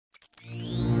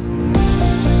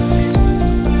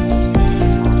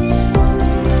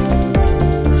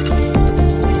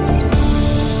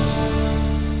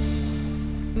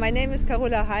is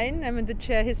Carola Hein. I'm in the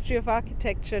chair History of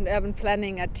Architecture and Urban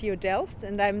Planning at TU Delft,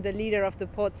 and I'm the leader of the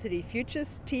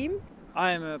PortCityFutures team.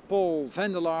 I'm Paul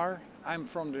van der Laar. I'm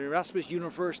from the Erasmus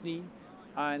University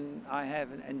and I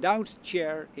have an endowed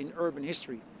chair in urban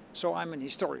history, so I'm an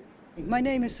historian. My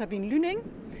name is Sabine Luning.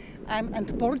 I'm an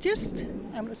anthropologist.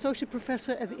 I'm an associate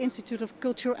professor at the Institute of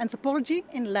Cultural Anthropology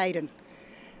in Leiden.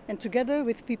 And together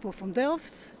with people from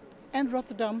Delft and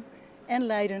Rotterdam and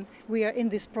Leiden, we are in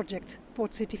this project,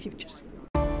 PortCityFutures.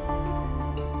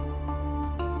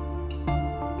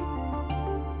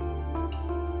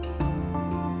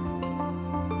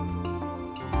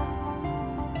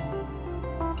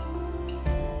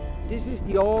 This is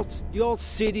the old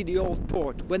city, the old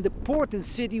port. When the port and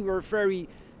city were very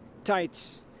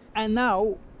tight. And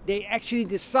now they actually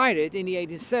decided in the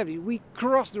 1870s, we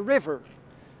crossed the river.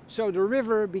 So the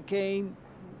river became,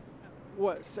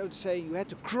 well, so to say, you had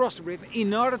to cross the river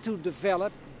in order to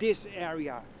develop this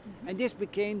area. And this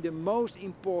became the most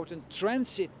important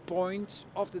transit point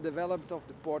of the development of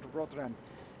the port of Rotterdam.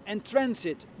 And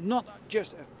transit, not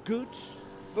just of goods,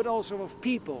 but also of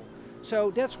people.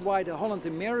 So that's why the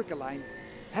Holland-America line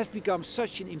has become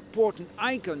such an important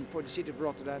icon for the city of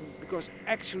Rotterdam, because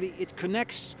actually it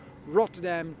connects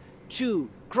Rotterdam to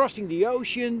crossing the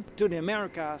ocean to the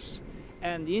Americas.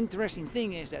 And the interesting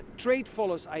thing is that trade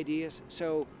follows ideas.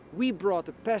 So we brought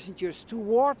the passengers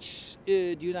towards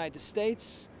the United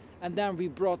States, and then we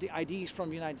brought the ideas from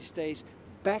the United States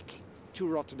back to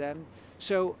Rotterdam.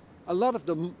 So a lot of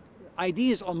the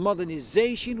ideas on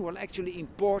modernization were actually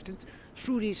important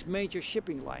through these major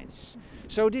shipping lines.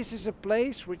 So this is a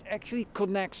place which actually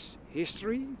connects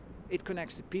history, it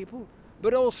connects the people,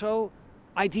 but also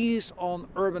ideas on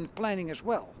urban planning as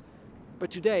well.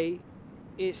 But today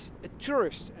is a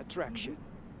tourist attraction.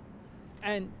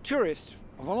 And tourists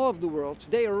from all over the world,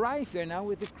 they arrive here now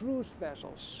with the cruise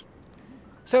vessels.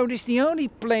 So it is the only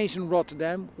place in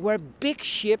Rotterdam where big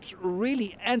ships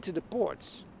really enter the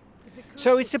ports.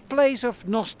 So it's a place of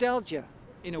nostalgia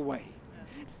in a way.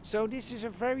 So this is a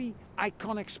very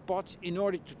iconic spot in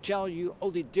order to tell you all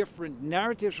the different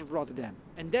narratives of Rotterdam.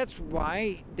 And that's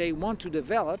why they want to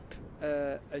develop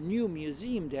a new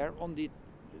museum there on the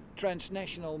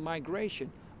transnational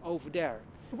migration over there.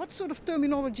 What sort of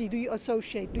terminology do you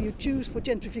associate? Do you choose for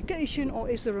gentrification, or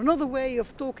is there another way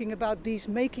of talking about these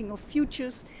making of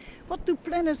futures? What do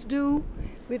planners do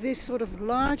with this sort of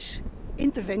large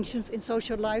interventions in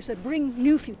social lives that bring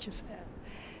new futures?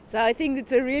 So I think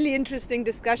it's a really interesting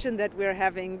discussion that we're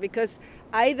having, because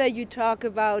either you talk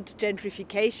about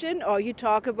gentrification or you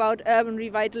talk about urban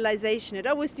revitalization. It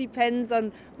always depends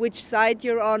on which side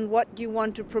you're on, what you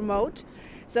want to promote.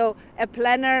 So a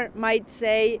planner might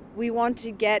say, we want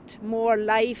to get more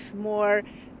life, more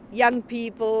young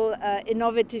people,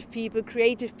 innovative people,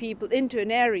 creative people into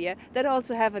an area that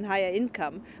also have a higher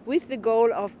income, with the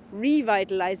goal of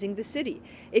revitalizing the city.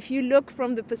 If you look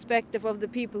from the perspective of the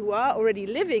people who are already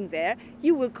living there,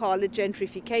 you will call it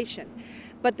gentrification.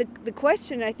 But the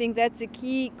question, I think that's a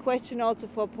key question also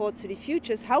for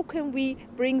PortCityFutures, how can we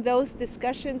bring those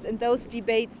discussions and those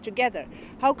debates together?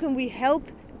 How can we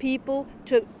help people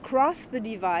to cross the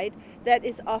divide that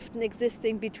is often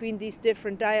existing between these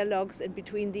different dialogues and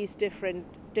between these different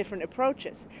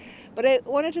approaches? But I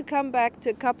wanted to come back to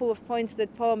a couple of points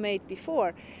that Paul made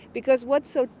before, because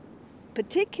what's so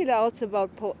particular also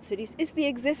about port cities is the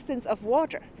existence of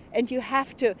water. And you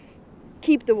have to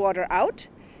keep the water out,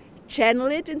 channel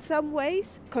it in some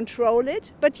ways, control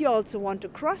it, but you also want to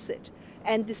cross it.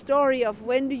 And the story of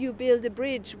when do you build a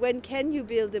bridge, when can you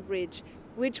build a bridge,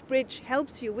 which bridge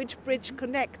helps you, which bridge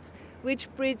connects, which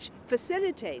bridge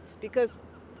facilitates. Because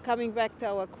coming back to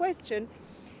our question,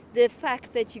 the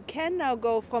fact that you can now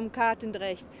go from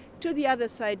Katendrecht to the other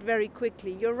side very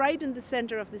quickly, you're right in the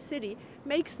center of the city,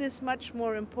 makes this much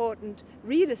more important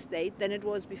real estate than it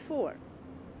was before.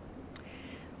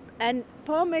 And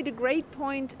Paul made a great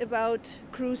point about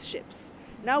cruise ships.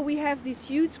 Now we have these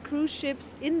huge cruise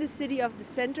ships in the city of the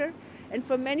center, and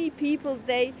for many people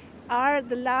they are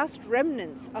the last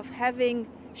remnants of having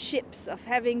ships, of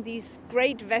having these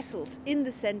great vessels in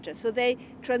the center. So they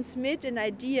transmit an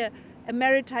idea, a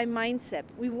maritime mindset.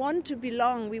 We want to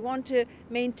belong, we want to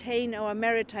maintain our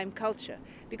maritime culture.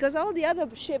 Because all the other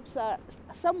ships are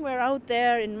somewhere out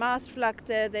there in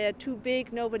Maasvlakte, they are too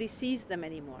big, nobody sees them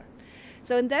anymore.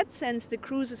 So in that sense, the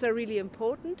cruises are really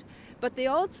important, but they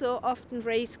also often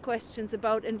raise questions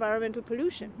about environmental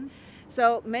pollution. Mm-hmm.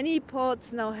 So many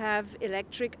ports now have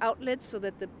electric outlets so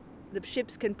that the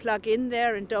ships can plug in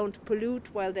there and don't pollute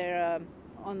while they're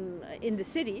in the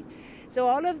city. So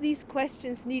all of these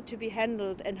questions need to be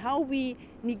handled, and how we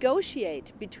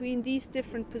negotiate between these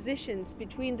different positions,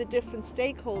 between the different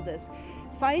stakeholders,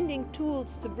 finding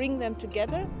tools to bring them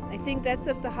together. I think that's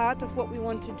at the heart of what we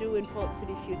want to do in Port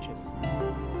City Futures.